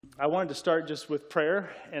I wanted to start just with prayer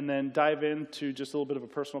and then dive into just a little bit of a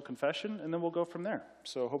personal confession, and then we'll go from there.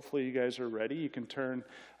 So hopefully you guys are ready. You can turn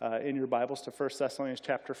in your Bibles to 1 Thessalonians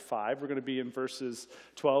chapter 5. We're going to be in verses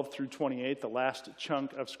 12 through 28, the last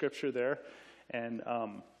chunk of Scripture there, and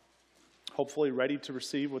hopefully ready to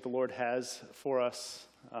receive what the Lord has for us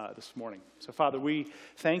this morning. So Father, we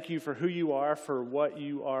thank you for who you are, for what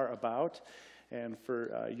you are about, and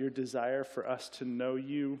for your desire for us to know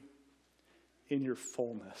you in your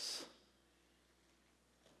fullness.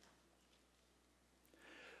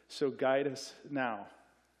 So guide us now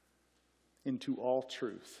into all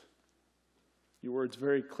truth. Your word's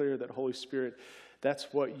very clear that, Holy Spirit,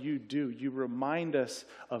 that's what you do. You remind us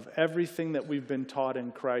of everything that we've been taught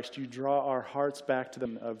in Christ. You draw our hearts back to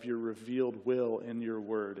them of your revealed will in your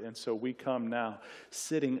word. And so we come now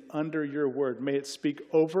sitting under your word. May it speak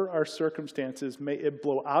over our circumstances. May it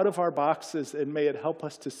blow out of our boxes, and may it help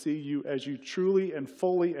us to see you as you truly and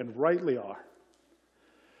fully and rightly are.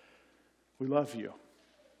 We love you.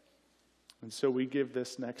 And so we give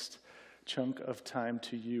this next chunk of time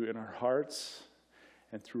to you in our hearts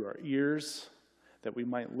and through our ears, that we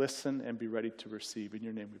might listen and be ready to receive. In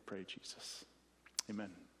your name we pray, Jesus.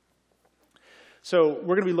 Amen. So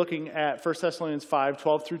we're going to be looking at 1 Thessalonians 5,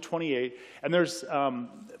 12 through 28. And there's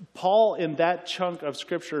Paul in that chunk of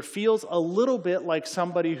Scripture feels a little bit like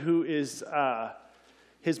somebody who is,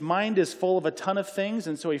 his mind is full of a ton of things,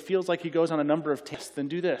 and so he feels like he goes on a number of tests. Then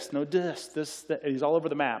do this, no this, that. He's all over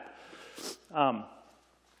the map.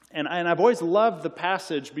 And I've always loved the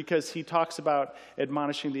passage because he talks about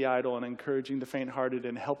admonishing the idle and encouraging the faint-hearted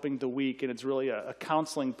and helping the weak, and it's really a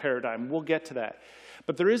counseling paradigm. We'll get to that.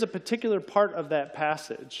 But there is a particular part of that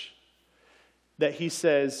passage that he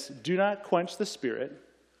says, do not quench the spirit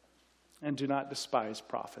and do not despise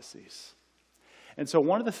prophecies. And so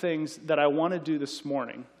one of the things that I want to do this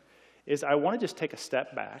morning is I want to just take a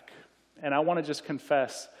step back, and I want to just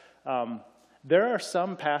confess, there are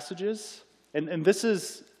some passages, and this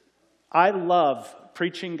is... I love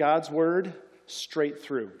preaching God's word straight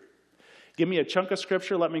through. Give me a chunk of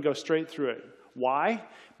Scripture, let me go straight through it. Why?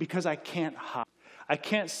 Because I can't hide. I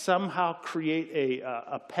can't somehow create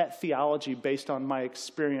a pet theology based on my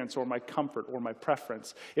experience or my comfort or my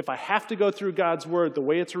preference. If I have to go through God's word the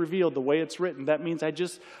way it's revealed, the way it's written, that means I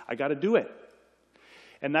got to do it.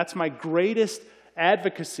 And that's my greatest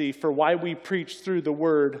advocacy for why we preach through the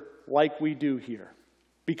word like we do here.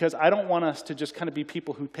 Because I don't want us to just kind of be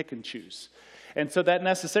people who pick and choose. And so that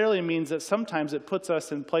necessarily means that sometimes it puts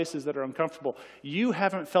us in places that are uncomfortable. You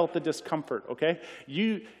haven't felt the discomfort, okay?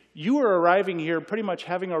 You are arriving here pretty much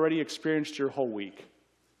having already experienced your whole week.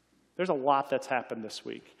 There's a lot that's happened this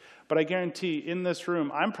week. But I guarantee in this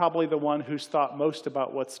room, I'm probably the one who's thought most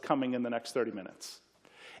about what's coming in the next 30 minutes.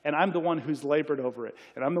 And I'm the one who's labored over it.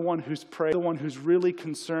 And I'm the one who's prayed, the one who's really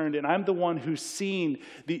concerned. And I'm the one who's seen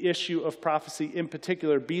the issue of prophecy in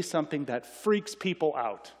particular be something that freaks people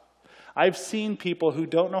out. I've seen people who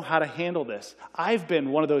don't know how to handle this. I've been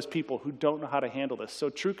one of those people who don't know how to handle this. So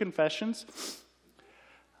true confessions,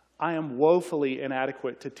 I am woefully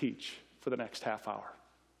inadequate to teach for the next half hour.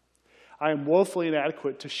 I am woefully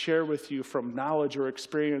inadequate to share with you from knowledge or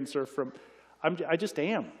experience or I just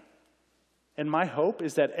am. And my hope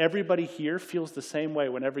is that everybody here feels the same way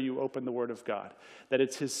whenever you open the Word of God, that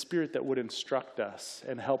it's His Spirit that would instruct us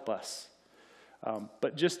and help us.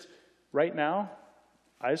 But just right now,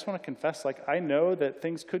 I just want to confess, I know that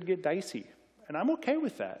things could get dicey, and I'm okay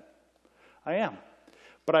with that. I am.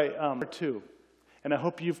 But I too, and I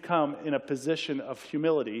hope you've come in a position of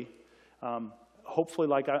humility,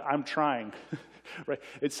 hopefully I'm trying. Right?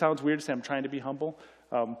 It sounds weird to say I'm trying to be humble.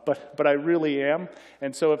 But I really am.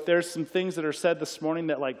 And so if there's some things that are said this morning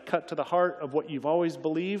that cut to the heart of what you've always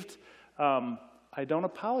believed, I don't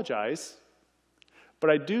apologize. But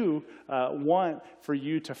I do want for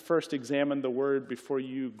you to first examine the word before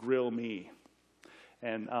you grill me.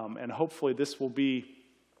 And hopefully this will be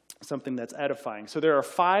something that's edifying. So there are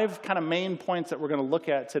 5 kind of main points that we're going to look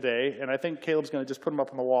at today. And I think Caleb's going to just put them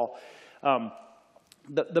up on the wall.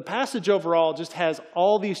 The passage overall just has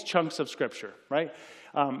all these chunks of Scripture, right?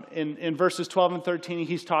 In verses 12 and 13,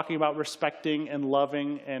 he's talking about respecting and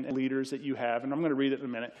loving and leaders that you have, and I'm going to read it in a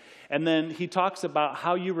minute. And then he talks about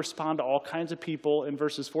how you respond to all kinds of people in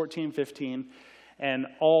verses 14 and 15, and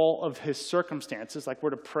all of his circumstances, like we're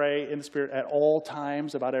to pray in the Spirit at all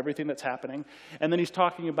times about everything that's happening. And then he's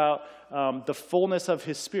talking about the fullness of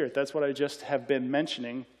his Spirit. That's what I just have been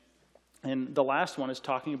mentioning. And the last one is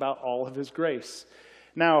talking about all of his grace.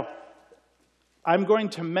 Now, I'm going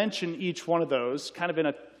to mention each one of those kind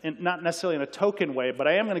of not necessarily in a token way, but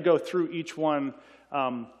I am going to go through each one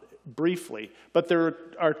briefly. But there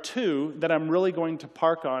are two that I'm really going to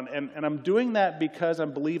park on, and I'm doing that because I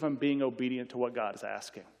believe I'm being obedient to what God is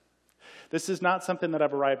asking. This is not something that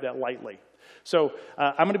I've arrived at lightly. So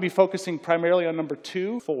I'm going to be focusing primarily on number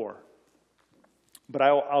 2, 4. But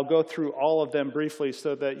I'll go through all of them briefly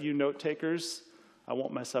so that you note takers, I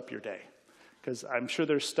won't mess up your day. Because I'm sure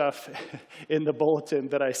there's stuff in the bulletin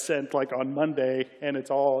that I sent like on Monday, and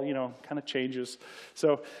it's all, kind of changes.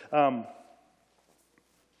 So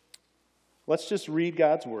let's just read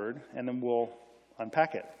God's word, and then we'll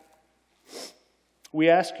unpack it. We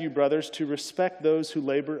ask you, brothers, to respect those who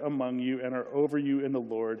labor among you and are over you in the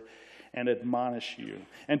Lord and admonish you,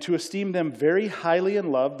 and to esteem them very highly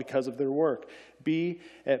in love because of their work. Be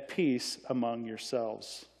at peace among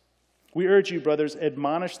yourselves. We urge you, brothers,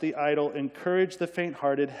 admonish the idle, encourage the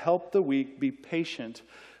faint-hearted, help the weak, be patient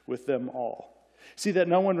with them all. See that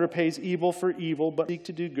no one repays evil for evil, but seek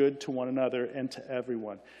to do good to one another and to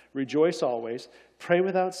everyone. Rejoice always, pray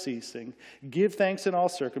without ceasing, give thanks in all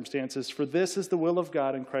circumstances, for this is the will of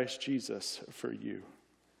God in Christ Jesus for you.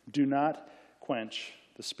 Do not quench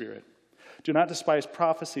the Spirit. Do not despise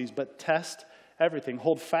prophecies, but test everything.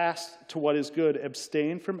 Hold fast to what is good.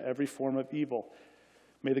 Abstain from every form of evil.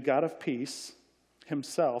 May the God of peace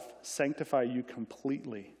himself sanctify you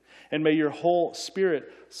completely. And may your whole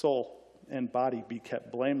spirit, soul, and body be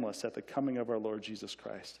kept blameless at the coming of our Lord Jesus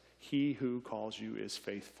Christ. He who calls you is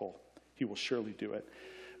faithful. He will surely do it.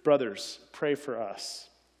 Brothers, pray for us.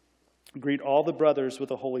 Greet all the brothers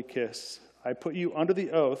with a holy kiss. I put you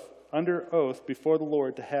under oath before the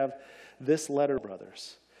Lord to have this letter,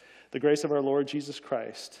 brothers. The grace of our Lord Jesus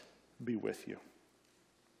Christ be with you.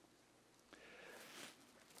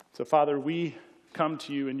 So, Father, we come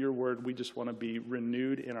to you in your word. We just want to be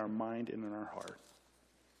renewed in our mind and in our heart.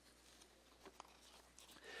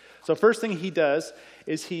 So first thing he does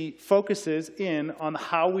is he focuses in on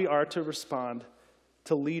how we are to respond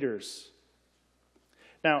to leaders.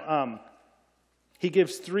 Now, he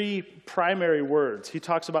gives 3 primary words. He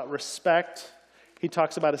talks about respect, he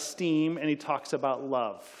talks about esteem, and he talks about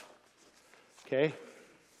love. Okay?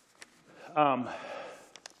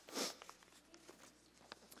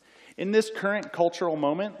 In this current cultural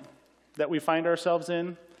moment that we find ourselves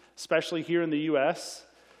in, especially here in the U.S.,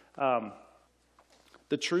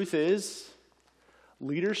 the truth is,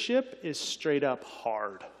 leadership is straight up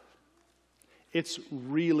hard. It's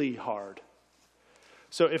really hard.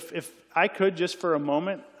 So if I could just for a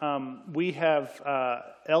moment, we have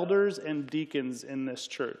elders and deacons in this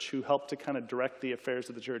church who help to kind of direct the affairs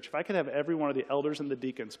of the church. If I could have every one of the elders and the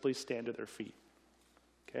deacons please stand to their feet.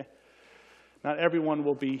 Okay? Not everyone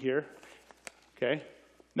will be here. Okay?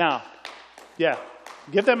 Now, yeah,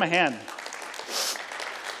 give them a hand.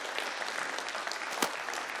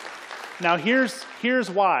 Now,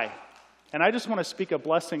 here's why. And I just want to speak a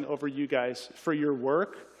blessing over you guys for your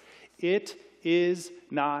work. It is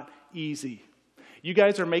not easy. You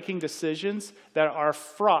guys are making decisions that are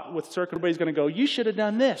fraught with circumstances. Everybody's going to go, you should have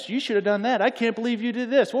done this. You should have done that. I can't believe you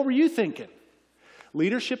did this. What were you thinking?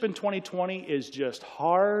 Leadership in 2020 is just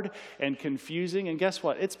hard and confusing. And guess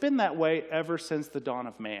what? It's been that way ever since the dawn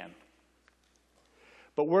of man.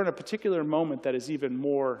 But we're in a particular moment that is even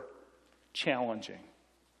more challenging.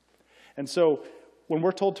 And so when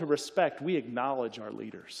we're told to respect, we acknowledge our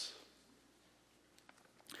leaders.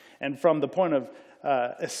 And from the point of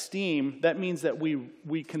esteem, that means that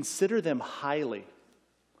we consider them highly.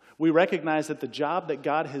 We recognize that the job that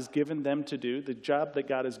God has given them to do, the job that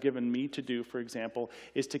God has given me to do, for example,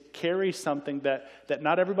 is to carry something that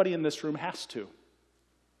not everybody in this room has to.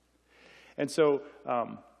 And so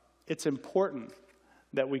it's important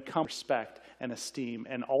that we come respect and esteem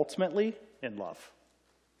and ultimately in love.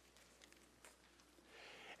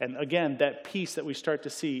 And again, that peace that we start to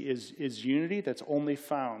see is unity that's only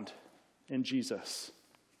found in Jesus.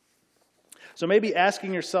 So maybe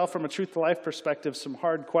asking yourself from a truth-to-life perspective some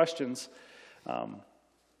hard questions.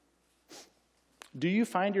 Do you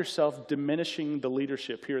find yourself diminishing the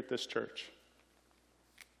leadership here at this church?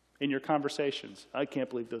 In your conversations, I can't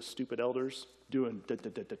believe those stupid elders doing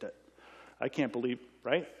da-da-da-da-da. I can't believe,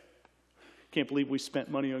 right? Can't believe we spent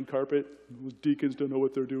money on carpet. Those deacons don't know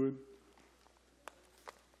what they're doing.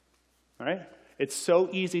 All right? It's so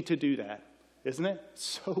easy to do that, isn't it?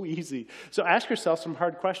 So easy. So ask yourself some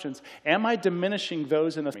hard questions. Am I diminishing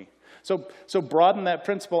those in me? So broaden that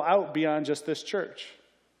principle out beyond just this church.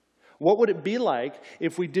 What would it be like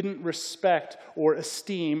if we didn't respect or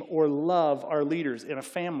esteem or love our leaders in a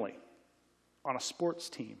family, on a sports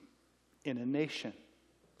team, in a nation,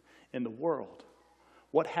 in the world?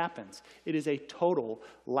 What happens? It is a total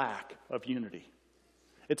lack of unity.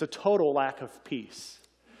 It's a total lack of peace.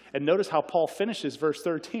 And notice how Paul finishes verse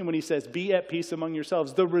 13 when he says, be at peace among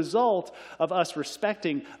yourselves. The result of us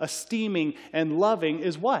respecting, esteeming, and loving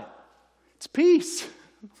is what? It's peace.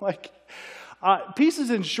 Peace is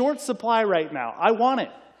in short supply right now. I want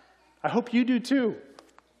it. I hope you do too.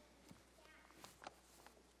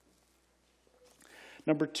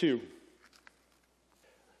 Number 2,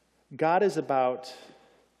 God is about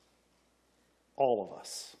all of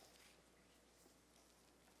us,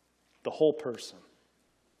 the whole person.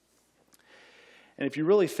 And if you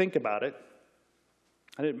really think about it,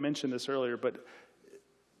 I didn't mention this earlier, but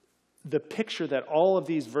the picture that all of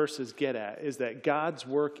these verses get at is that God's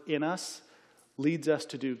work in us leads us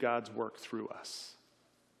to do God's work through us.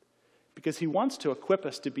 Because he wants to equip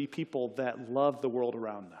us to be people that love the world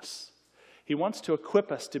around us. He wants to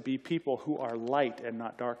equip us to be people who are light and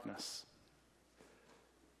not darkness.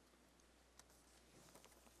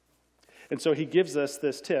 And so he gives us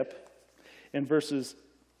this tip in verses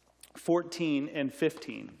 14 and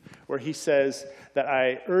 15, where he says that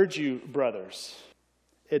I urge you, brothers,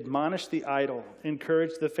 admonish the idle,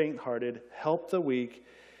 encourage the faint-hearted, help the weak,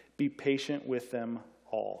 be patient with them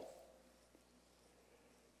all.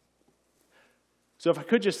 So if I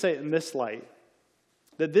could just say it in this light,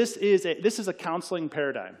 that this is a counseling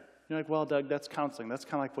paradigm. You're like, well, Doug, that's counseling. That's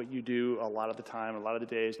kind of like what you do a lot of the time, a lot of the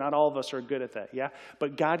days. Not all of us are good at that, yeah?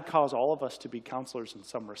 But God calls all of us to be counselors in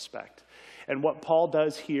some respect. And what Paul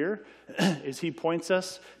does here is he points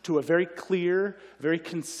us to a very clear, very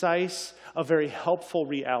concise, a very helpful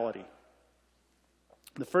reality.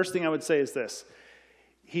 The first thing I would say is this.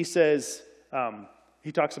 He says,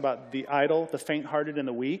 he talks about the idle, the faint-hearted, and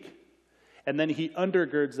the weak. And then he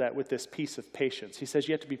undergirds that with this piece of patience. He says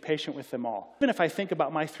you have to be patient with them all. Even if I think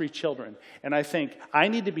about my 3 children, and I think I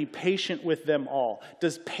need to be patient with them all,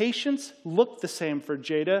 does patience look the same for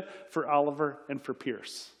Jada, for Oliver, and for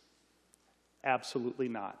Pierce? Absolutely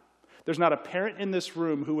not. There's not a parent in this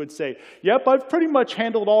room who would say, yep, I've pretty much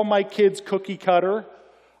handled all my kids cookie cutter.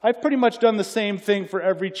 I've pretty much done the same thing for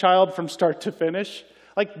every child from start to finish.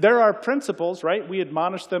 Like, there are principles, right? We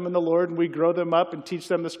admonish them in the Lord, and we grow them up and teach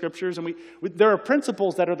them the scriptures, and there are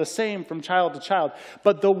principles that are the same from child to child.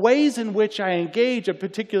 But the ways in which I engage a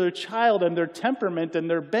particular child and their temperament and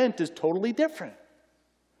their bent is totally different.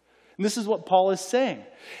 And this is what Paul is saying.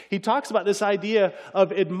 He talks about this idea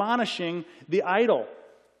of admonishing the idle.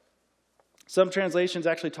 Some translations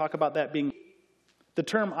actually talk about that being... The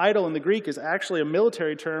term idle in the Greek is actually a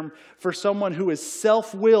military term for someone who is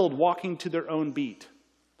self-willed, walking to their own beat.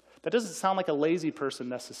 That doesn't sound like a lazy person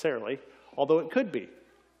necessarily, although it could be.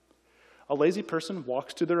 A lazy person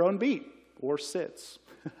walks to their own beat, or sits,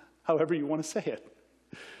 however you want to say it.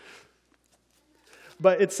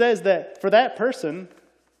 But it says that for that person,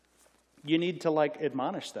 you need to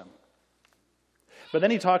admonish them. But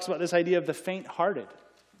then he talks about this idea of the faint-hearted.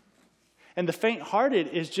 And the faint-hearted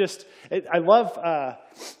is just, I love,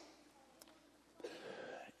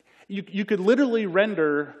 you could literally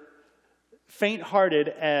render faint-hearted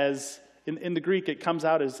as, in the Greek, it comes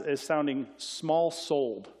out as sounding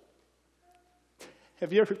small-souled.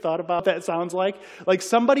 Have you ever thought about what that sounds like? Like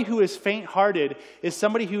somebody who is faint-hearted is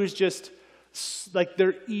somebody who is just,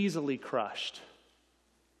 they're easily crushed.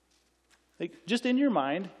 Just in your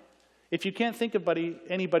mind, if you can't think of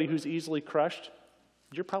anybody who's easily crushed,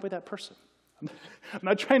 you're probably that person. I'm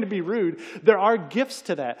not trying to be rude. There are gifts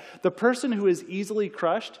to that. The person who is easily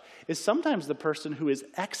crushed is sometimes the person who is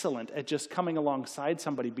excellent at just coming alongside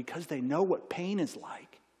somebody because they know what pain is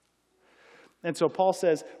like. And so Paul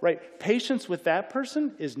says, right, patience with that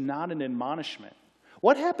person is not an admonishment.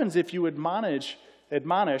 What happens if you admonish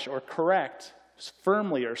or correct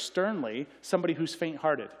firmly or sternly somebody who's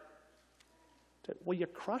faint-hearted? Well, you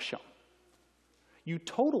crush them. You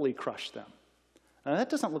totally crush them. Now,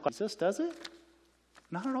 that doesn't look like this, does it?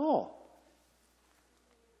 Not at all.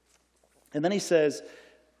 And then he says,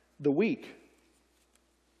 the weak.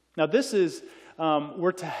 Now, this is,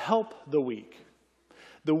 we're to help the weak.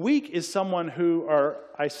 The weak is someone who are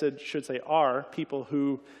people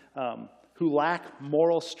who lack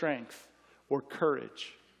moral strength or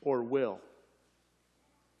courage or will.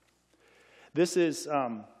 This is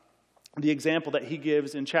the example that he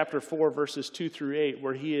gives in chapter 4, verses 2 through 8,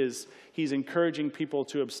 where he's encouraging people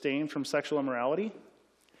to abstain from sexual immorality.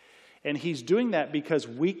 And he's doing that because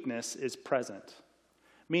weakness is present.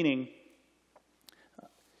 Meaning,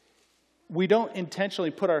 we don't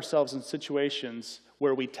intentionally put ourselves in situations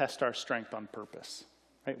where we test our strength on purpose.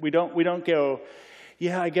 Right? We don't go,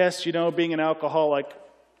 yeah, I guess, being an alcoholic,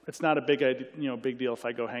 it's not a big deal if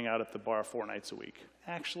I go hang out at the bar 4 nights a week.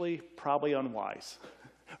 Actually, probably unwise.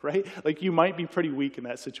 Right? You might be pretty weak in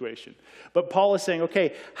that situation. But Paul is saying,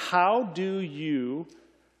 okay, how do you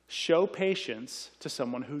show patience to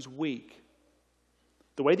someone who's weak.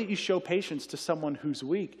 The way that you show patience to someone who's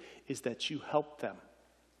weak is that you help them.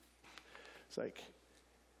 It's like,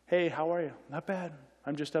 hey, how are you? Not bad.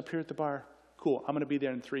 I'm just up here at the bar. Cool, I'm going to be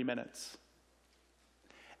there in 3 minutes.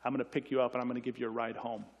 I'm going to pick you up and I'm going to give you a ride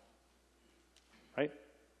home. Right?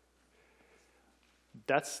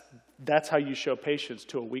 That's how you show patience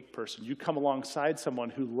to a weak person. You come alongside someone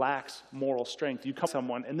who lacks moral strength. You come to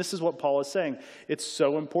someone, and this is what Paul is saying. It's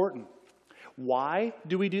so important. Why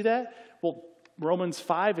do we do that? Well, Romans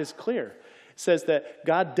 5 is clear. It says that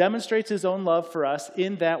God demonstrates his own love for us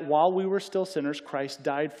in that while we were still sinners, Christ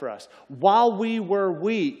died for us. While we were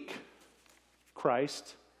weak,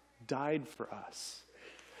 Christ died for us.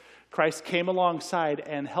 Christ came alongside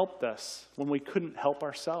and helped us when we couldn't help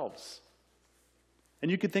ourselves. And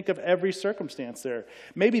you could think of every circumstance there.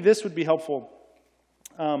 Maybe this would be helpful.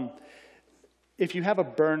 If you have a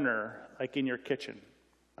burner, like in your kitchen,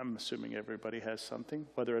 I'm assuming everybody has something,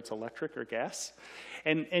 whether it's electric or gas,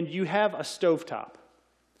 and you have a stovetop.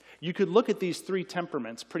 You could look at these three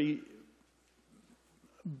temperaments pretty,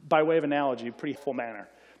 by way of analogy, pretty full manner,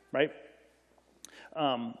 right?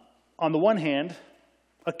 On the one hand,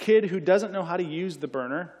 a kid who doesn't know how to use the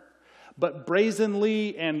burner, but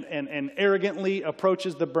brazenly and arrogantly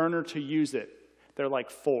approaches the burner to use it. They're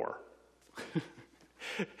like 4.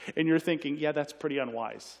 And you're thinking, yeah, that's pretty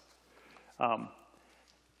unwise.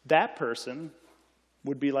 That person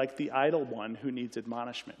would be like the idle one who needs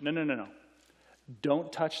admonishment. No.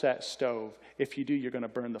 Don't touch that stove. If you do, you're going to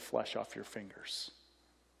burn the flesh off your fingers.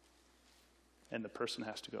 And the person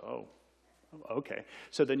has to go, oh, okay.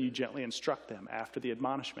 So then you gently instruct them after the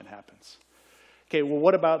admonishment happens. Okay, well,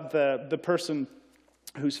 what about the person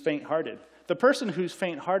who's faint-hearted? The person who's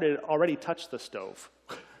faint-hearted already touched the stove,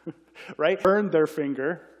 right? Burned their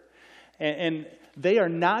finger, and they are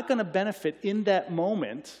not going to benefit in that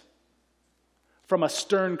moment from a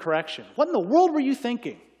stern correction. What in the world were you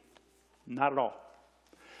thinking? Not at all.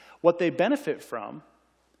 What they benefit from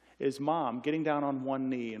is mom getting down on one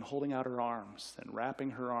knee and holding out her arms and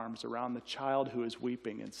wrapping her arms around the child who is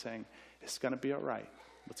weeping and saying, it's going to be all right.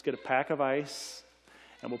 Let's get a pack of ice,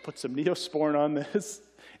 and we'll put some Neosporin on this,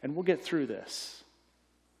 and we'll get through this.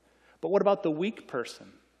 But what about the weak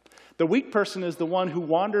person? The weak person is the one who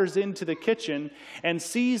wanders into the kitchen and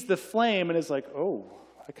sees the flame and is like, oh,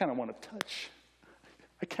 I kind of want to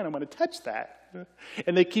touch that.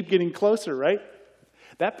 And they keep getting closer, right?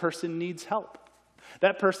 That person needs help.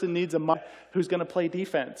 That person needs a mom who's going to play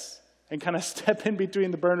defense and kind of step in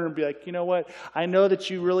between the burner and be like, you know what? I know that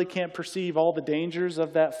you really can't perceive all the dangers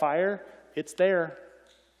of that fire. It's there.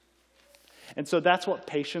 And so that's what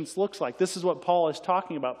patience looks like. This is what Paul is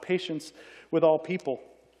talking about, patience with all people.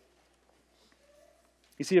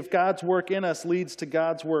 You see, if God's work in us leads to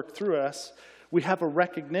God's work through us, we have a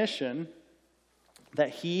recognition that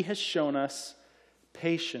he has shown us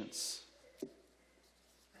patience.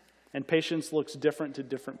 And patience looks different to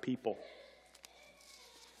different people.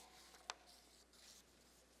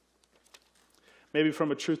 Maybe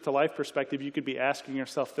from a truth to life perspective, you could be asking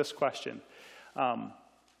yourself this question. Am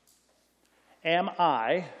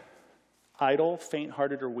I idle,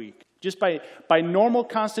 faint-hearted, or weak? Just by normal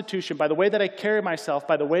constitution, by the way that I carry myself,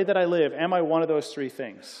 by the way that I live, am I one of those three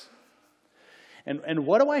things? And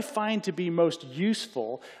what do I find to be most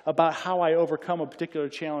useful about how I overcome a particular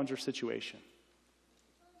challenge or situation?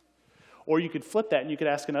 Or you could flip that and you could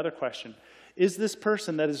ask another question. Is this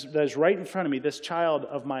person that is right in front of me, this child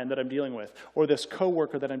of mine that I'm dealing with, or this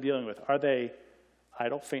coworker that I'm dealing with, are they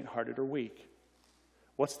idle, faint-hearted, or weak?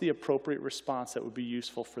 What's the appropriate response that would be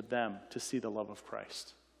useful for them to see the love of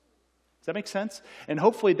Christ? Does that make sense? And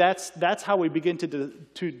hopefully that's how we begin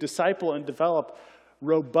to disciple and develop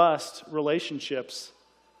robust relationships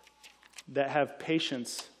that have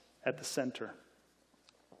patience at the center.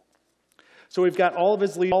 So we've got all of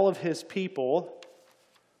his leaders, all of his people,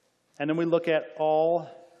 and then we look at all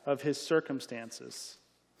of his circumstances.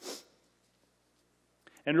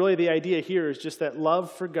 And really the idea here is just that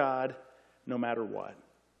love for God no matter what.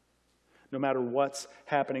 No matter what's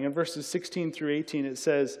happening. In verses 16 through 18 it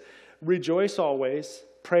says, rejoice always,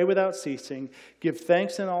 pray without ceasing, give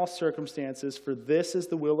thanks in all circumstances, for this is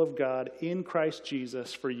the will of God in Christ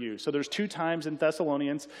Jesus for you. So there's 2 times in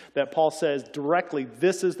Thessalonians that Paul says directly,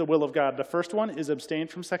 this is the will of God. The first one is abstain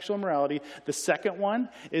from sexual immorality. The second one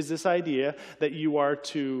is this idea that you are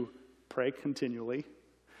to pray continually,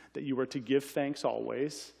 that you are to give thanks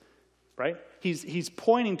always, right? He's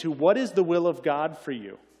pointing to what is the will of God for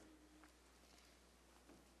you.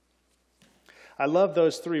 I love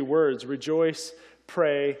those 3 words, rejoice,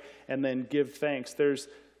 pray, and then give thanks. There's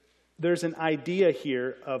an idea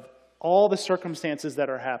here of all the circumstances that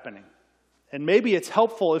are happening. And maybe it's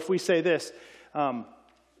helpful if we say this.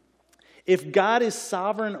 If God is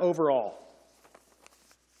sovereign over all,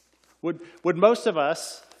 would most of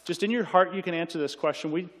us, just in your heart you can answer this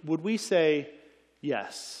question, would we say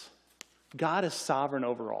yes? God is sovereign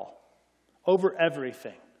over all, over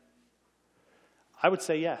everything. I would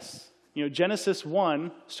say yes. Genesis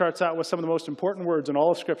 1 starts out with some of the most important words in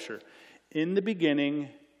all of Scripture. In the beginning,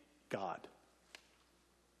 God.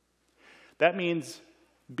 That means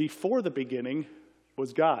before the beginning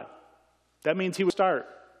was God. That means he would start,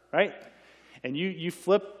 right? And you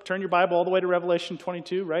turn your Bible all the way to Revelation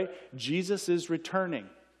 22, right? Jesus is returning.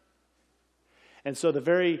 And so the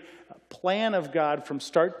very plan of God from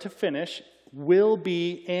start to finish will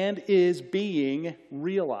be and is being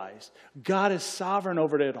realized. God is sovereign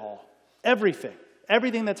over it all.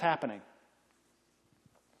 Everything that's happening.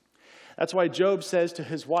 That's why Job says to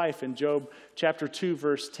his wife in Job chapter 2,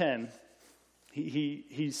 verse 10,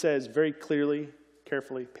 he says very clearly,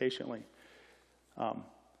 carefully, patiently,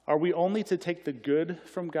 are we only to take the good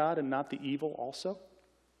from God and not the evil also?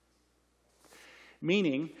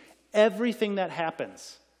 Meaning, everything that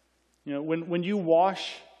happens, when you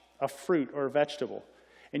wash a fruit or a vegetable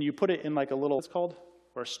and you put it in like a little, it's called,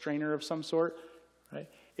 or a strainer of some sort, right?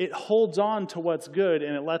 It holds on to what's good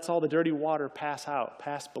and it lets all the dirty water pass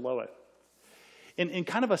below it. In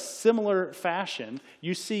kind of a similar fashion,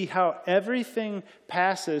 you see how everything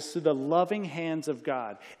passes through the loving hands of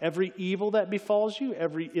God. Every evil that befalls you,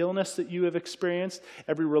 every illness that you have experienced,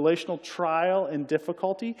 every relational trial and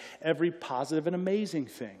difficulty, every positive and amazing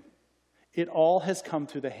thing, it all has come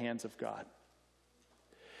through the hands of God.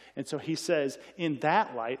 And so he says, in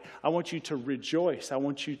that light, I want you to rejoice. I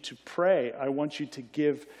want you to pray. I want you to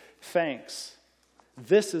give thanks.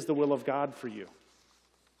 This is the will of God for you.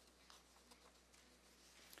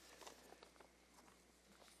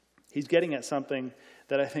 He's getting at something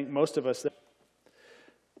that I think most of us,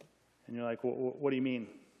 and you're like, well, what do you mean?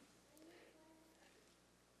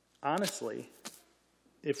 Honestly,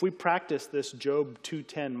 if we practice this Job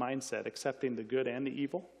 2:10 mindset, accepting the good and the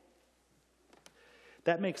evil,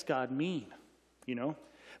 that makes God mean,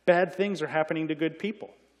 Bad things are happening to good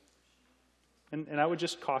people. And I would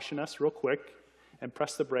just caution us real quick and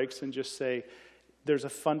press the brakes and just say, there's a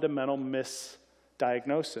fundamental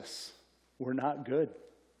misdiagnosis. We're not good.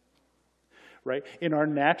 Right? In our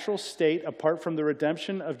natural state, apart from the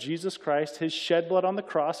redemption of Jesus Christ, his shed blood on the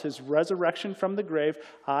cross, his resurrection from the grave,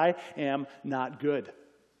 I am not good.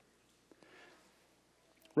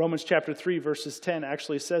 Romans chapter 3, verses 10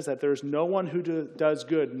 actually says that there's no one who does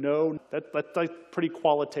good. No, that's like pretty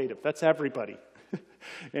qualitative. That's everybody.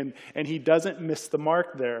 and he doesn't miss the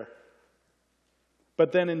mark there.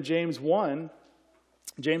 But then in James 1,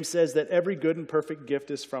 James says that every good and perfect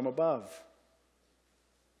gift is from above.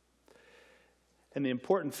 And the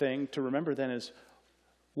important thing to remember then is,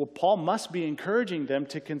 Paul must be encouraging them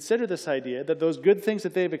to consider this idea that those good things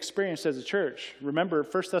that they've experienced as a church. Remember,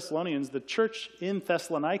 1 Thessalonians, the church in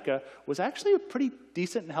Thessalonica was actually a pretty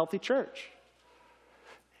decent and healthy church.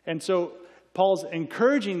 And so Paul's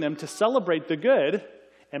encouraging them to celebrate the good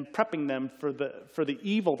and prepping them for the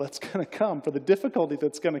evil that's going to come, for the difficulty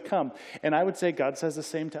that's going to come. And I would say God says the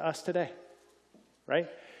same to us today, right?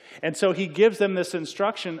 And so he gives them this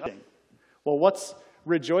instruction. Well, what's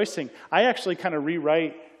rejoicing? I actually kind of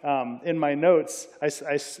rewrite in my notes.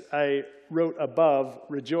 I wrote above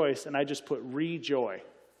rejoice, and I just put rejoy.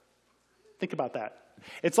 Think about that.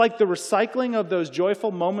 It's like the recycling of those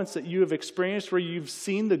joyful moments that you have experienced where you've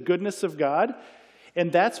seen the goodness of God,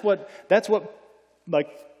 and that's what like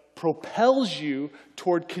propels you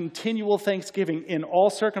toward continual thanksgiving in all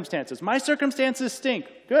circumstances. My circumstances stink.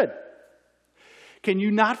 Good. Can you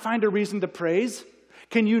not find a reason to praise?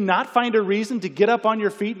 Can you not find a reason to get up on your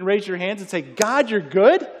feet and raise your hands and say, God, you're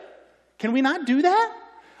good? Can we not do that?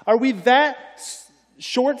 Are we that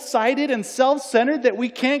short-sighted and self-centered that we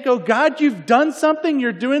can't go, God, you've done something,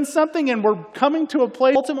 you're doing something, and we're coming to a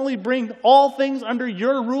place to ultimately bring all things under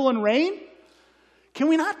your rule and reign? Can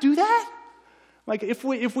we not do that? Like if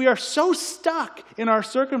we are so stuck in our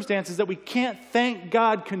circumstances that we can't thank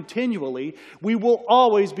God continually, we will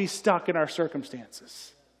always be stuck in our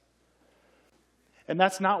circumstances. And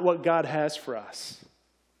that's not what God has for us.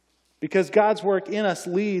 Because God's work in us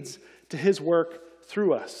leads to his work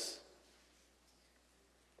through us.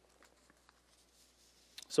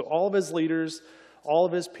 So all of his leaders, all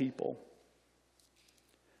of his people,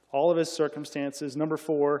 all of his circumstances. Number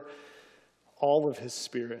 4, all of his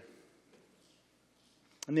Spirit.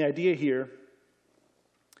 And the idea here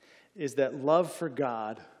is that love for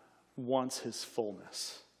God wants his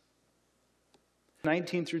fullness.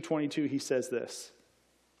 19 through 22, he says this.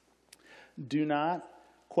 Do not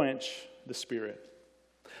quench the Spirit.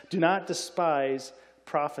 Do not despise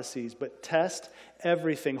prophecies, but test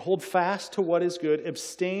everything. Hold fast to what is good.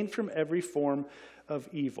 Abstain from every form of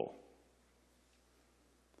evil.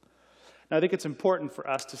 Now, I think it's important for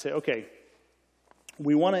us to say, okay,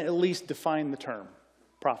 we want to at least define the term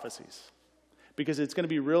prophecies, because it's going to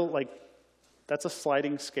be real, like, that's a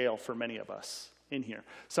sliding scale for many of us in here.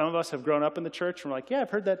 Some of us have grown up in the church and we're like, yeah, I've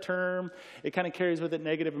heard that term. It kind of carries with it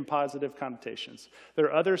negative and positive connotations. There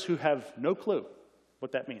are others who have no clue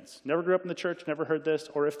what that means. Never grew up in the church, never heard this,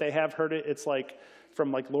 or if they have heard it, it's like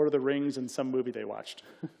from like Lord of the Rings and some movie they watched,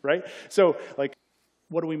 right? So, like,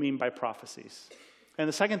 what do we mean by prophecies? And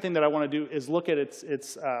the second thing that I want to do is look at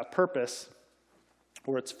its purpose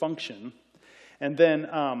or its function, and then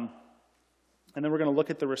we're going to look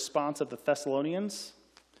at the response of the Thessalonians,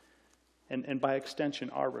 and by extension,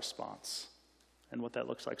 our response and what that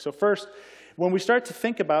looks like. So first, when we start to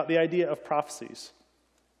think about the idea of prophecies,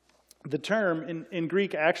 the term in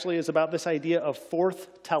Greek actually is about this idea of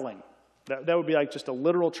forth-telling. That would be like just a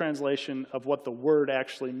literal translation of what the word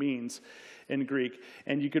actually means in Greek.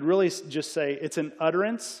 And you could really just say it's an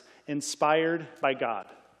utterance inspired by God.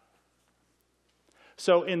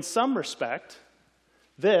 So in some respect,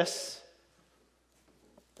 this,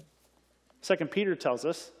 2 Peter tells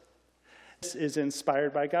us, this is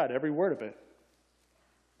inspired by God, every word of it.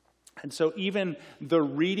 And so even the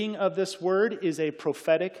reading of this word is a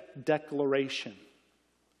prophetic declaration.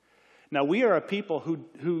 Now, we are a people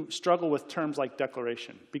who struggle with terms like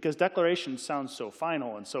declaration, because declaration sounds so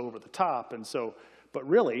final and so over the top, but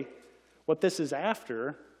really, what this is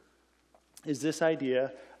after is this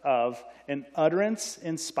idea of an utterance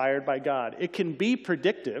inspired by God. It can be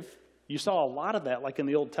predictive. You saw a lot of that, like in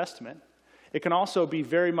the Old Testament. It can also be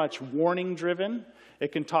very much warning-driven.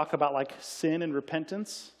 It can talk about like sin and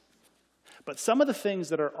repentance. But some of the things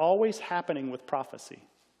that are always happening with prophecy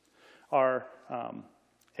are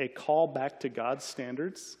a call back to God's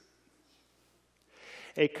standards,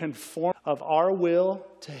 a conform of our will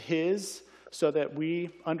to His so that we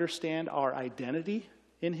understand our identity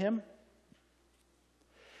in Him.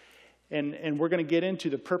 And we're going to get into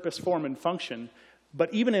the purpose, form, and function.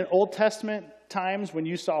 But even in Old Testament times when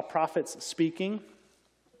you saw prophets speaking,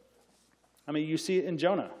 I mean, you see it in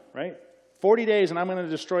Jonah, right? 40 days and I'm going to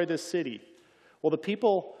destroy this city. Well, the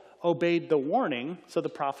people obeyed the warning, so the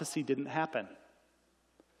prophecy didn't happen.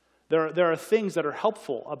 There are things that are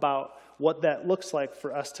helpful about what that looks like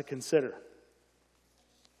for us to consider.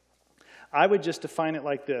 I would just define it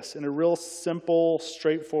like this, in a real simple,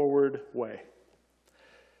 straightforward way.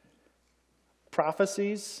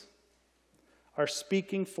 Prophecies are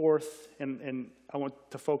speaking forth, and I want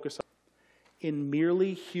to focus on, in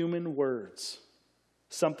merely human words,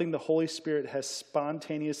 something the Holy Spirit has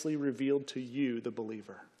spontaneously revealed to you, the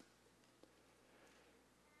believer.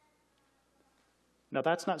 Now,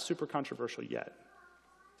 that's not super controversial yet,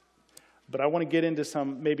 but I want to get into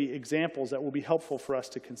some maybe examples that will be helpful for us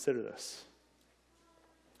to consider this.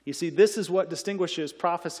 You see, this is what distinguishes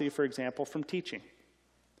prophecy, for example, from teaching.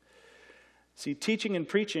 See, teaching and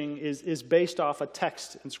preaching is based off a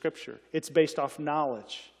text in Scripture. It's based off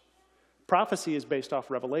knowledge. Prophecy is based off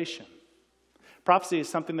revelation. Prophecy is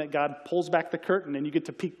something that God pulls back the curtain and you get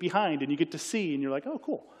to peek behind and you get to see and you're like, oh,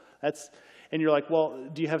 cool. And you're like, well,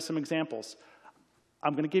 do you have some examples?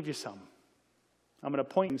 I'm going to give you some. I'm going to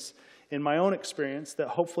point in my own experience that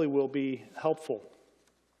hopefully will be helpful.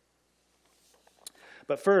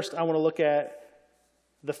 But first, I want to look at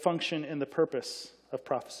the function and the purpose of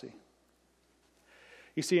prophecy.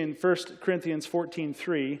 You see, in 1 Corinthians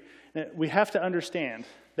 14:3, we have to understand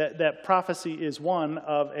that prophecy is one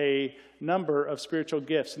of a number of spiritual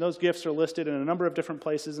gifts. And those gifts are listed in a number of different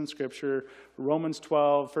places in Scripture. Romans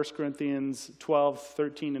 12, 1 Corinthians 12,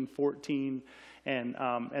 13, and 14.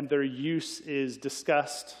 And their use is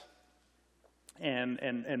discussed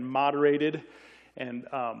and moderated. And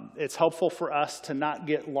it's helpful for us to not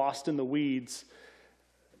get lost in the weeds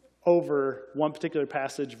over one particular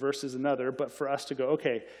passage versus another, but for us to go,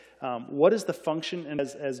 okay, what is the function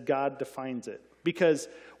as God defines it? Because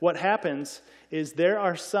what happens is there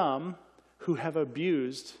are some who have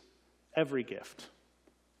abused every gift.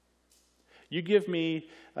 You give me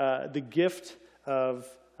the gift of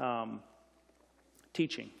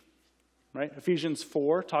teaching, right? Ephesians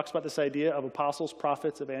 4 talks about this idea of apostles,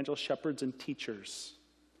 prophets, evangelists, shepherds, and teachers.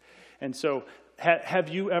 And so have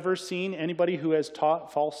you ever seen anybody who has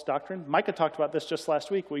taught false doctrine? Micah talked about this just last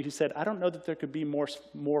week where he said, I don't know that there could be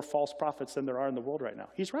more false prophets than there are in the world right now.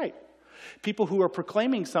 He's right. People who are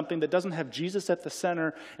proclaiming something that doesn't have Jesus at the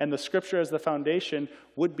center and the Scripture as the foundation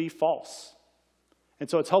would be false. And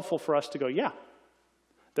so it's helpful for us to go, yeah,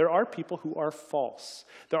 There are people who are false.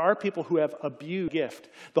 There are people who have abused gift.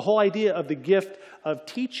 The whole idea of the gift of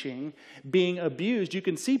teaching being abused, you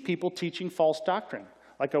can see people teaching false doctrine,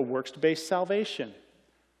 like a works-based salvation.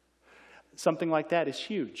 Something like that is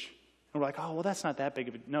huge. And we're like, oh, well, that's not that big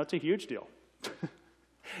of a deal. No, it's a huge deal.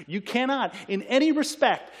 You cannot, in any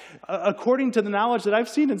respect, according to the knowledge that I've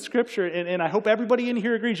seen in Scripture, and I hope everybody in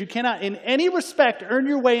here agrees, you cannot, in any respect, earn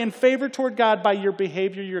your way in favor toward God by your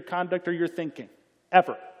behavior, your conduct, or your thinking.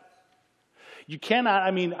 Ever. You cannot,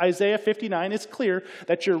 Isaiah 59 is clear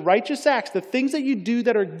that your righteous acts, the things that you do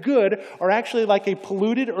that are good, are actually like a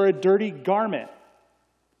polluted or a dirty garment.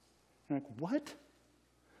 You're like, what?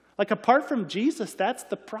 Like, apart from Jesus, that's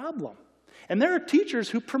the problem. And there are teachers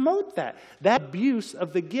who promote that abuse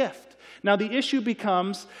of the gift. Now, the issue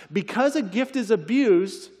becomes, because a gift is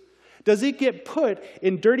abused, does it get put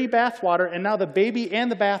in dirty bathwater, and now the baby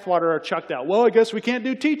and the bathwater are chucked out? Well, I guess we can't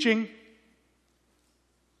do teaching.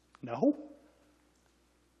 No.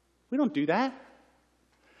 We don't do that.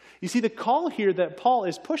 You see, the call here that Paul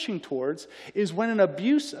is pushing towards is when an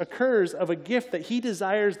abuse occurs of a gift that he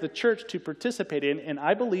desires the church to participate in, and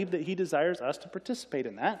I believe that he desires us to participate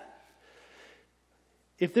in that.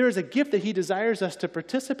 If there is a gift that he desires us to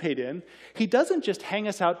participate in, he doesn't just hang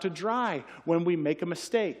us out to dry when we make a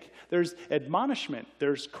mistake. There's admonishment,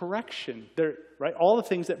 there's correction, right? All the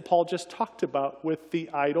things that Paul just talked about with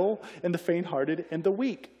the idle and the faint-hearted and the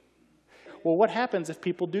weak. Well, what happens if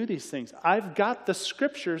people do these things? I've got the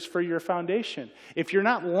Scriptures for your foundation. If you're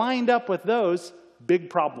not lined up with those,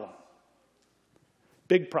 big problem.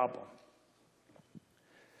 Big problem.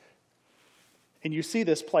 And you see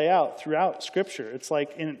this play out throughout Scripture. It's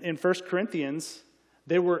like in 1 Corinthians,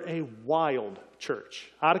 they were a wild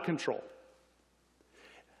church, out of control.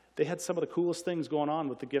 They had some of the coolest things going on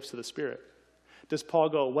with the gifts of the Spirit. Does Paul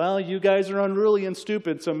go, well, you guys are unruly and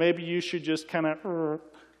stupid, so maybe you should just kind of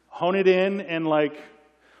hone it in and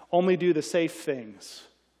only do the safe things?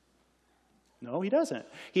 No, he doesn't.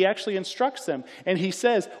 He actually instructs them, and he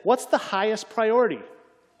says, what's the highest priority?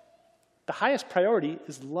 The highest priority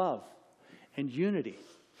is love and unity.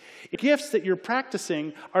 If gifts that you're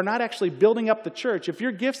practicing are not actually building up the church, if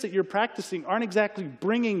your gifts that you're practicing aren't exactly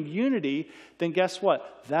bringing unity, then guess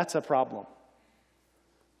what? That's a problem.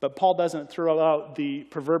 But Paul doesn't throw out the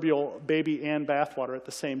proverbial baby and bathwater at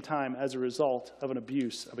the same time as a result of an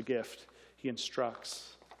abuse of a gift. He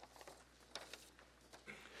instructs.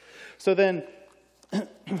 So then,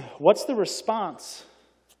 what's the response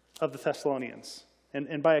of the Thessalonians?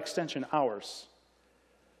 And by extension, ours?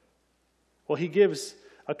 Well, he gives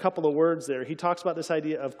a couple of words there. He talks about this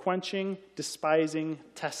idea of quenching, despising,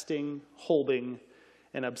 testing, holding,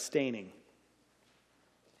 and abstaining.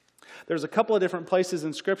 There's a couple of different places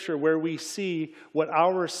in Scripture where we see what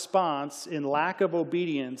our response in lack of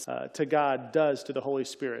obedience to God does to the Holy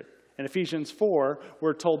Spirit. In Ephesians 4,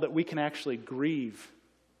 we're told that we can actually grieve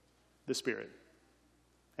the Spirit.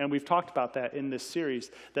 And we've talked about that in this series,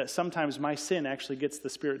 that sometimes my sin actually gets the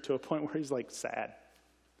Spirit to a point where he's sad.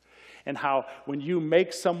 And how when you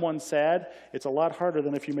make someone sad, it's a lot harder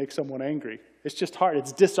than if you make someone angry. It's just hard.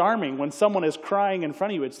 It's disarming. When someone is crying in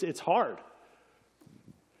front of you, it's hard.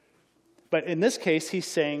 But in this case, he's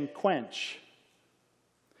saying quench.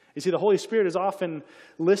 You see, the Holy Spirit is often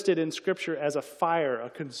listed in Scripture as a fire, a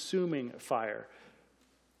consuming fire.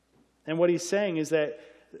 And what he's saying is that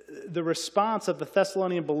the response of the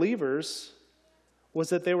Thessalonian believers was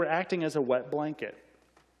that they were acting as a wet blanket.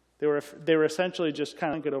 They were essentially just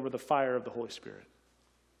kind of get over the fire of the Holy Spirit.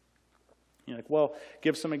 You're like, well,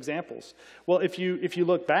 give some examples. Well, if you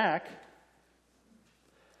look back,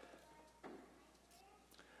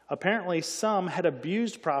 apparently some had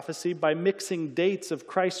abused prophecy by mixing dates of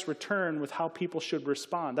Christ's return with how people should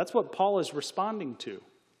respond. That's what Paul is responding to.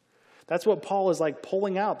 That's what Paul is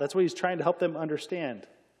pulling out. That's what he's trying to help them understand.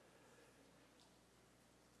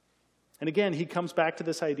 And again, he comes back to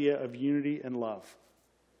this idea of unity and love.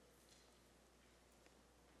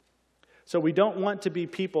 So we don't want to be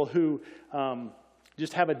people who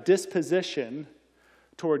just have a disposition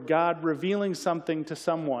toward God revealing something to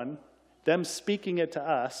someone, them speaking it to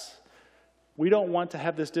us. We don't want to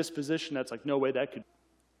have this disposition that's no way that could.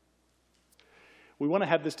 We want to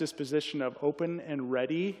have this disposition of open and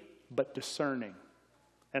ready, but discerning.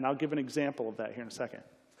 And I'll give an example of that here in a second.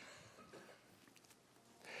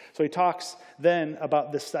 So he talks then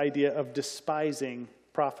about this idea of despising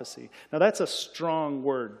prophecy. Now that's a strong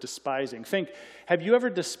word, despising. Have you ever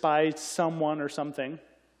despised someone or something?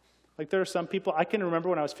 There are some people, I can remember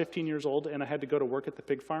when I was 15 years old and I had to go to work at the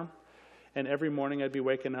pig farm. And every morning I'd be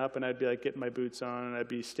waking up and I'd be getting my boots on and I'd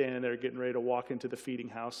be standing there getting ready to walk into the feeding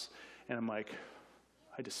house. And I'm I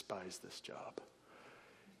despise this job.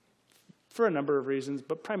 for a number of reasons,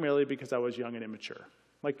 but primarily because I was young and immature.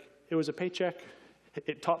 Like, it was a paycheck.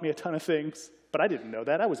 It taught me a ton of things, but I didn't know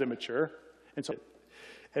that. I was immature.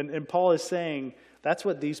 And Paul is saying that's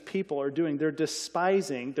what these people are doing. They're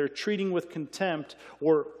despising, they're treating with contempt,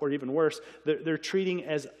 or even worse, they're treating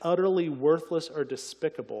as utterly worthless or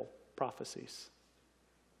despicable prophecies.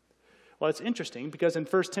 Well, it's interesting because in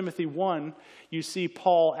 1 Timothy 1, you see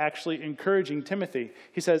Paul actually encouraging Timothy.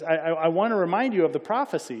 He says, I want to remind you of the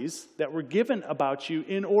prophecies that were given about you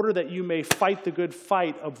in order that you may fight the good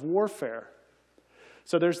fight of warfare.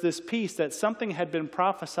 So there's this piece that something had been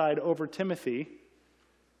prophesied over Timothy,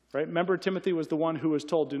 right? Remember, Timothy was the one who was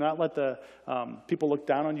told, do not let the people look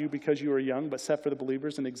down on you because you are young, but set for the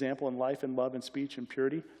believers an example in life and love and speech and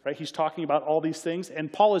purity, right? He's talking about all these things,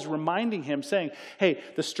 and Paul is reminding him, saying, hey,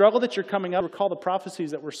 the struggle that you're coming up, recall the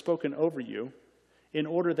prophecies that were spoken over you in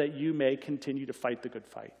order that you may continue to fight the good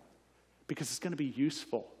fight. Because it's going to be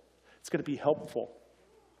useful. It's going to be helpful.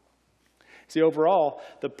 See, overall,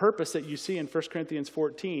 the purpose that you see in 1 Corinthians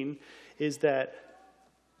 14 is that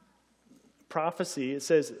prophecy, it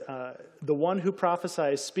says, the one who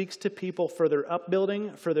prophesies speaks to people for their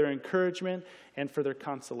upbuilding, for their encouragement, and for their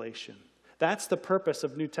consolation. That's the purpose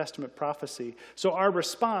of New Testament prophecy. So our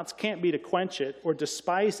response can't be to quench it or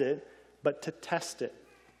despise it, but to test it.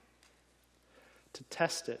 To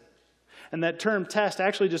test it. And that term test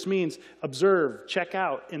actually just means observe, check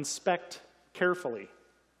out, inspect carefully.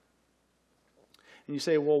 And you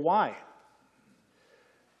say, well, why?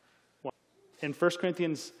 Well, in 1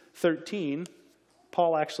 Corinthians 13,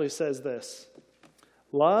 Paul actually says this: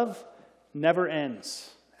 love never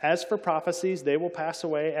ends. As for prophecies, they will pass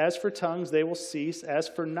away. As for tongues, they will cease. As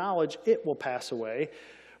for knowledge, it will pass away.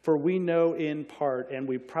 For we know in part, and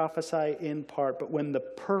we prophesy in part. But when the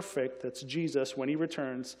perfect, that's Jesus, when he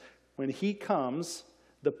returns, when he comes,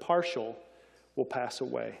 the partial will pass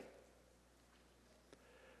away.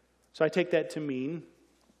 So I take that to mean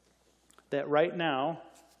that right now,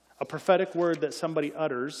 a prophetic word that somebody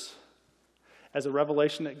utters as a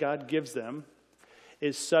revelation that God gives them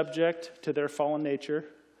is subject to their fallen nature,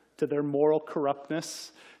 to their moral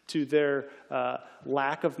corruptness, to their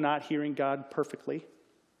lack of not hearing God perfectly.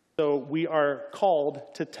 So we are called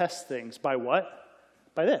to test things by what?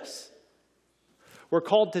 By this. We're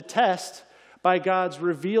called to test by God's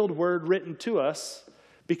revealed word written to us,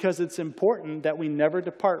 because it's important that we never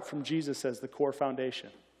depart from Jesus as the core foundation.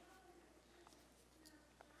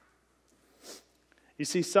 You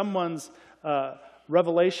see, someone's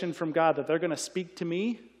revelation from God that they're going to speak to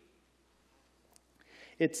me,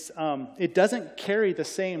 it doesn't carry the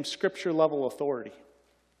same scripture level authority.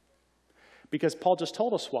 Because Paul just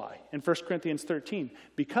told us why in 1 Corinthians 13.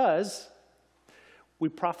 Because we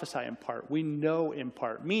prophesy in part. We know in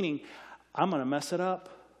part. Meaning, I'm going to mess it up.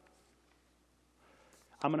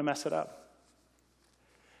 I'm going to mess it up.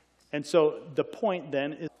 And so the point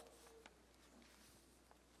then is,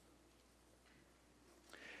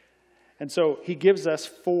 and so he gives us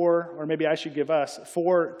four, or maybe I should give us,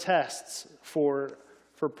 4 tests for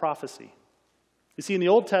prophecy. You see, in the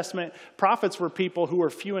Old Testament, prophets were people who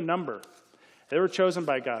were few in number. They were chosen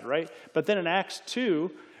by God, right? But then in Acts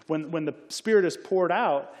 2, when the Spirit is poured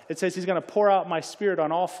out, it says he's going to pour out my Spirit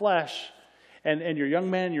on all flesh. And your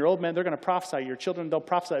young men, your old men, they're going to prophesy. Your children, they'll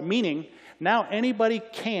prophesy. Meaning, now anybody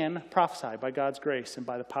can prophesy by God's grace and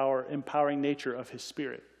by the empowering nature of his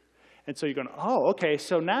Spirit. And so you're going, oh, okay,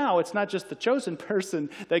 so now it's not just the chosen person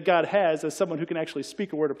that God has as someone who can actually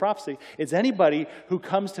speak a word of prophecy. It's anybody who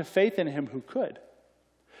comes to faith in him who could.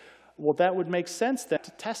 Well, that would make sense then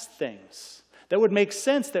to test things. That would make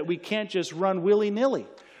sense that we can't just run willy-nilly.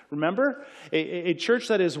 Remember, a church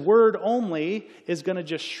that is word only is going to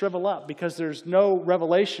just shrivel up because there's no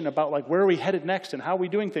revelation about like where are we headed next and how are we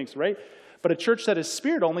doing things, right? But a church that is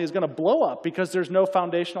spirit only is going to blow up because there's no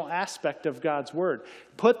foundational aspect of God's word.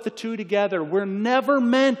 Put the two together. We're never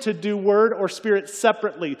meant to do word or spirit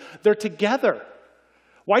separately. They're together.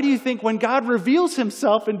 Why do you think when God reveals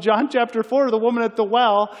himself in John chapter 4 to the woman at the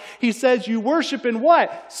well, he says you worship in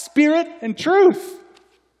what? Spirit and truth.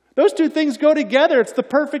 Those two things go together. It's the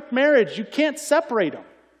perfect marriage. You can't separate them.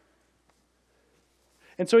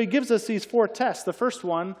 And so he gives us these 4 tests. The first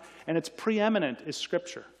one, and it's preeminent, is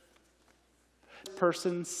Scripture.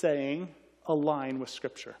 Person saying align with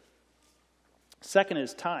Scripture. Second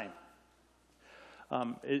is time.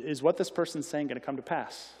 Is what this person's saying going to come to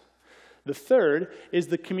pass? The third is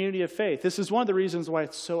the community of faith. This is one of the reasons why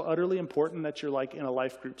it's so utterly important that you're like in a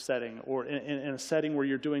life group setting or in a setting where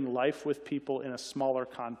you're doing life with people in a smaller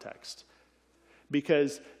context.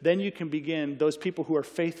 Because then you can begin, those people who are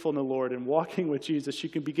faithful in the Lord and walking with Jesus, you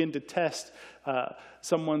can begin to test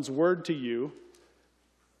someone's word to you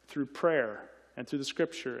through prayer and through the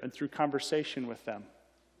scripture and through conversation with them.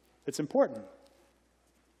 It's important.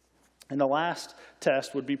 And the last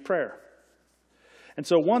test would be prayer. And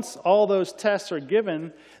so once all those tests are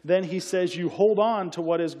given, then he says you hold on to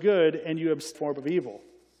what is good and you abstain from evil.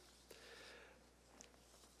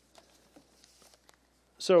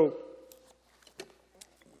 So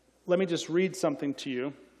let me just read something to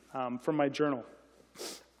you from my journal.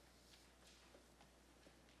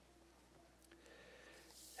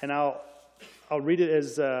 And I'll read it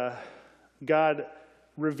as God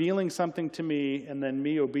revealing something to me and then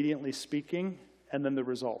me obediently speaking and then the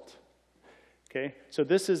result. Okay? So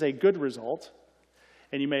this is a good result.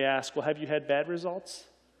 And you may ask, well, have you had bad results?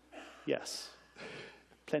 Yes.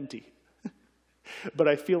 Plenty. But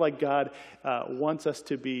I feel like God wants us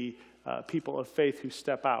to be people of faith who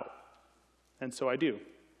step out. And so I do.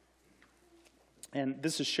 And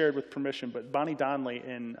this is shared with permission, but Bonnie Donnelly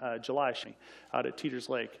in July out at Teeters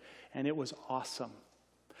Lake, and it was awesome.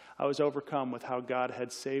 I was overcome with how God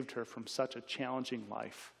had saved her from such a challenging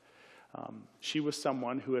life. She was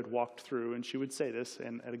someone who had walked through, and she would say this,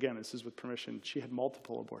 and again, this is with permission, she had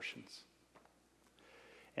multiple abortions.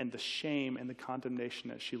 And the shame and the condemnation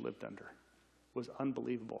that she lived under was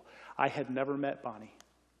unbelievable. I had never met Bonnie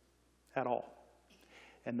at all.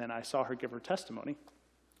 And then I saw her give her testimony,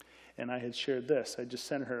 and I had shared this. I just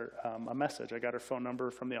sent her a message. I got her phone number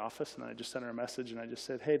from the office, and I just sent her a message, and I just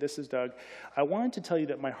said, hey, this is Doug. I wanted to tell you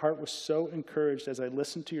that my heart was so encouraged as I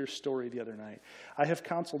listened to your story the other night. I have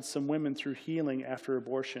counseled some women through healing after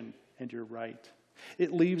abortion, and you're right.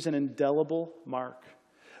 It leaves an indelible mark,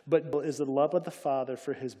 but is the love of the Father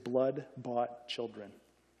for his blood-bought children.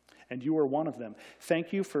 And you are one of them.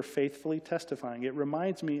 Thank you for faithfully testifying. It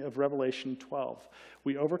reminds me of Revelation 12.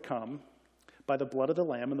 We overcome by the blood of the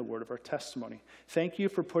Lamb and the word of our testimony. Thank you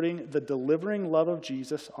for putting the delivering love of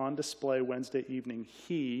Jesus on display Wednesday evening.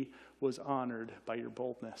 He was honored by your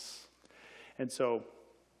boldness. And so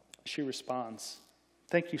she responds,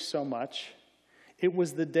 thank you so much. It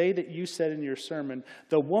was the day that you said in your sermon,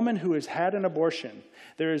 the woman who has had an abortion,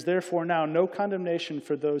 there is therefore now no condemnation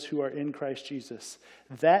for those who are in Christ Jesus.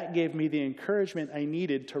 That gave me the encouragement I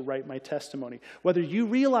needed to write my testimony. Whether you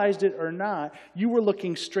realized it or not, you were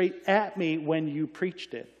looking straight at me when you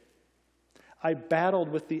preached it. I battled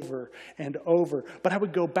with the over and over, but I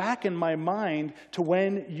would go back in my mind to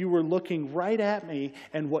when you were looking right at me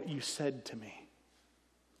and what you said to me.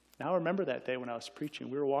 Now I remember that day when I was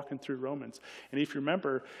preaching. We were walking through Romans. And if you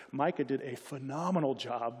remember, Micah did a phenomenal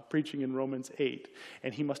job preaching in Romans 8.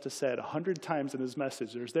 And he must have said 100 times in his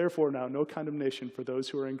message, there's therefore now no condemnation for those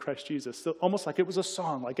who are in Christ Jesus. So almost like it was a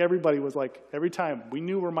song. Like everybody was like, every time we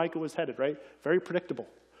knew where Micah was headed, right? Very predictable.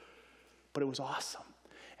 But it was awesome.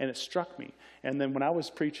 And it struck me. And then when I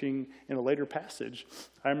was preaching in a later passage,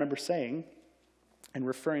 I remember saying, and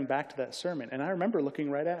referring back to that sermon. And I remember looking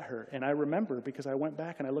right at her. And I remember because I went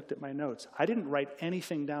back and I looked at my notes. I didn't write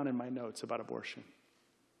anything down in my notes about abortion.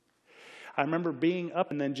 I remember being up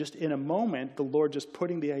and then just in a moment, the Lord just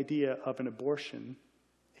putting the idea of an abortion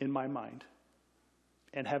in my mind.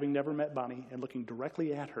 And having never met Bonnie and looking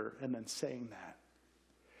directly at her and then saying that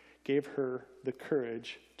gave her the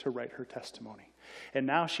courage to write her testimony. And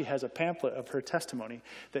now she has a pamphlet of her testimony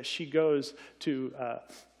that she goes to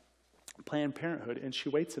Planned Parenthood, and she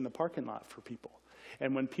waits in the parking lot for people.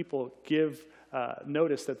 And when people give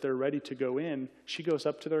notice that they're ready to go in, she goes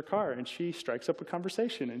up to their car and she strikes up a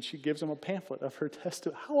conversation and she gives them a pamphlet of her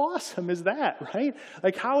testimony. How awesome is that, right?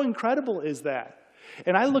 Like, how incredible is that?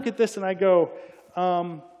 And I look at this and I go,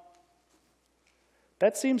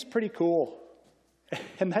 that seems pretty cool.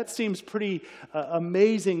 And that seems pretty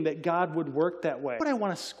amazing that God would work that way. Why would I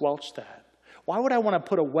want to squelch that? Why would I want to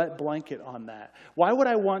put a wet blanket on that? Why would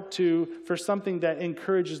I want to, for something that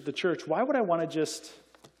encourages the church, why would I want to just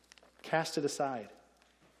cast it aside?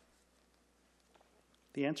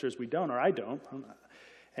 The answer is we don't, or I don't.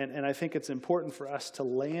 And I think it's important for us to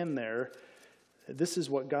land there. This is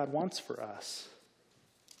what God wants for us.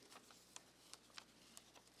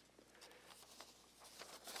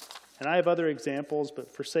 And I have other examples,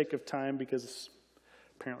 but for sake of time, because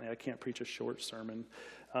apparently I can't preach a short sermon,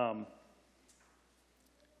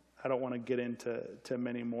 I don't want to get into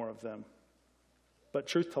many more of them. But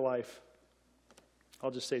truth to life,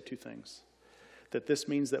 I'll just say two things. That this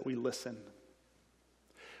means that we listen.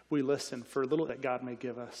 We listen for a little that God may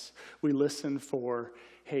give us. We listen for,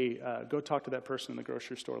 hey, go talk to that person in the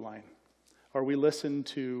grocery store line. Or we listen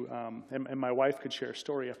to, and my wife could share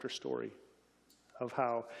story after story of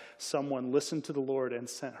how someone listened to the Lord and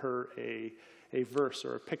sent her a verse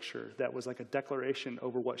or a picture that was like a declaration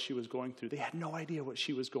over what she was going through. They had no idea what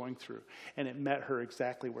she was going through, and it met her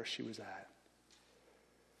exactly where she was at.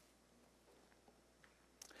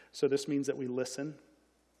 So this means that we listen.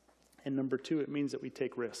 And number two, it means that we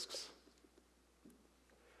take risks.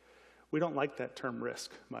 We don't like that term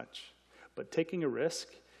risk much, but taking a risk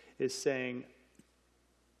is saying,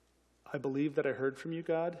 I believe that I heard from you,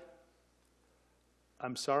 God.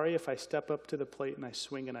 I'm sorry if I step up to the plate and I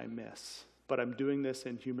swing and I miss, but I'm doing this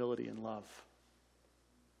in humility and love.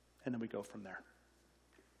 And then we go from there.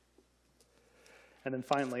 And then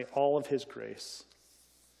finally, all of his grace.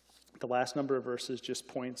 The last number of verses just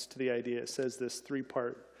points to the idea. It says this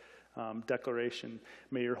three-part declaration: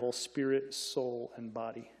 may your whole spirit, soul, and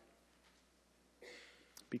body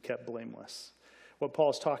be kept blameless. What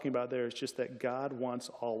Paul's talking about there is just that God wants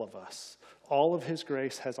all of us. All of his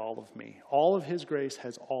grace has all of me. All of his grace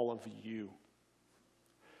has all of you.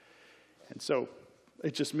 And so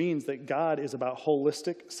it just means that God is about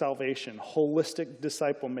holistic salvation, holistic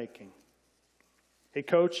disciple making. A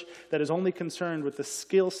coach that is only concerned with the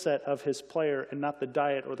skill set of his player and not the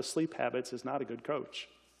diet or the sleep habits is not a good coach.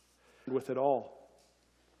 With it all.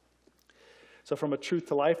 So from a truth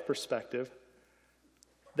to life perspective,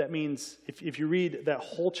 that means if you read that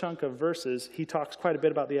whole chunk of verses, he talks quite a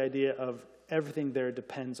bit about the idea of everything there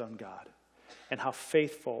depends on God and how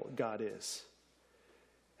faithful God is.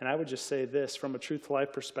 And I would just say this, from a truth to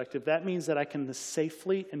life perspective, that means that I can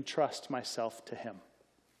safely entrust myself to him.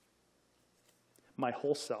 My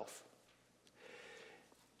whole self.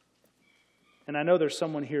 And I know there's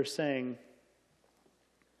someone here saying,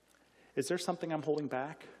 is there something I'm holding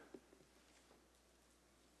back?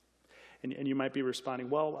 And you might be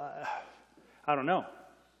responding, well, I don't know.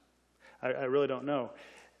 I really don't know.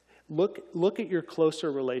 Look at your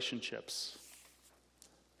closer relationships.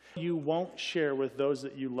 You won't share with those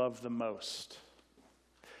that you love the most.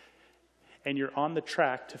 And you're on the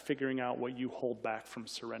track to figuring out what you hold back from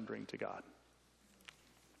surrendering to God.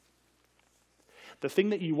 The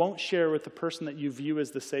thing that you won't share with the person that you view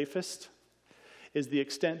as the safest is the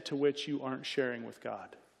extent to which you aren't sharing with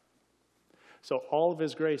God. So all of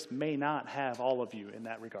his grace may not have all of you in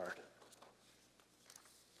that regard.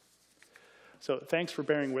 So thanks for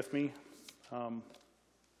bearing with me.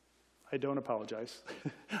 I don't apologize.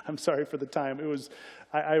 I'm sorry for the time.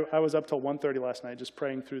 I was up till 1:30 last night just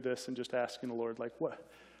praying through this and just asking the Lord, like, what?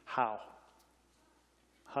 How?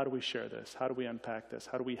 How do we share this? How do we unpack this?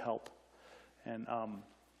 How do we help? And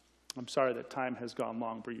I'm sorry that time has gone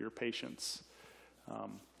long for your patience.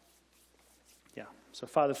 So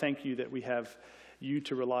Father, thank you that we have you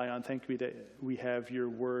to rely on. Thank you that we have your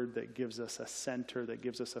word that gives us a center, that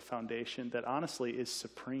gives us a foundation that honestly is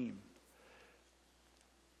supreme.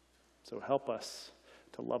 So help us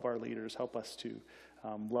to love our leaders. Help us to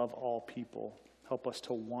love all people. Help us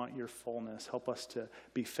to want your fullness. Help us to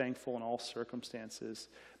be thankful in all circumstances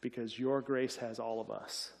because your grace has all of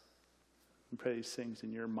us. We pray these things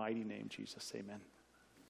in your mighty name, Jesus. Amen.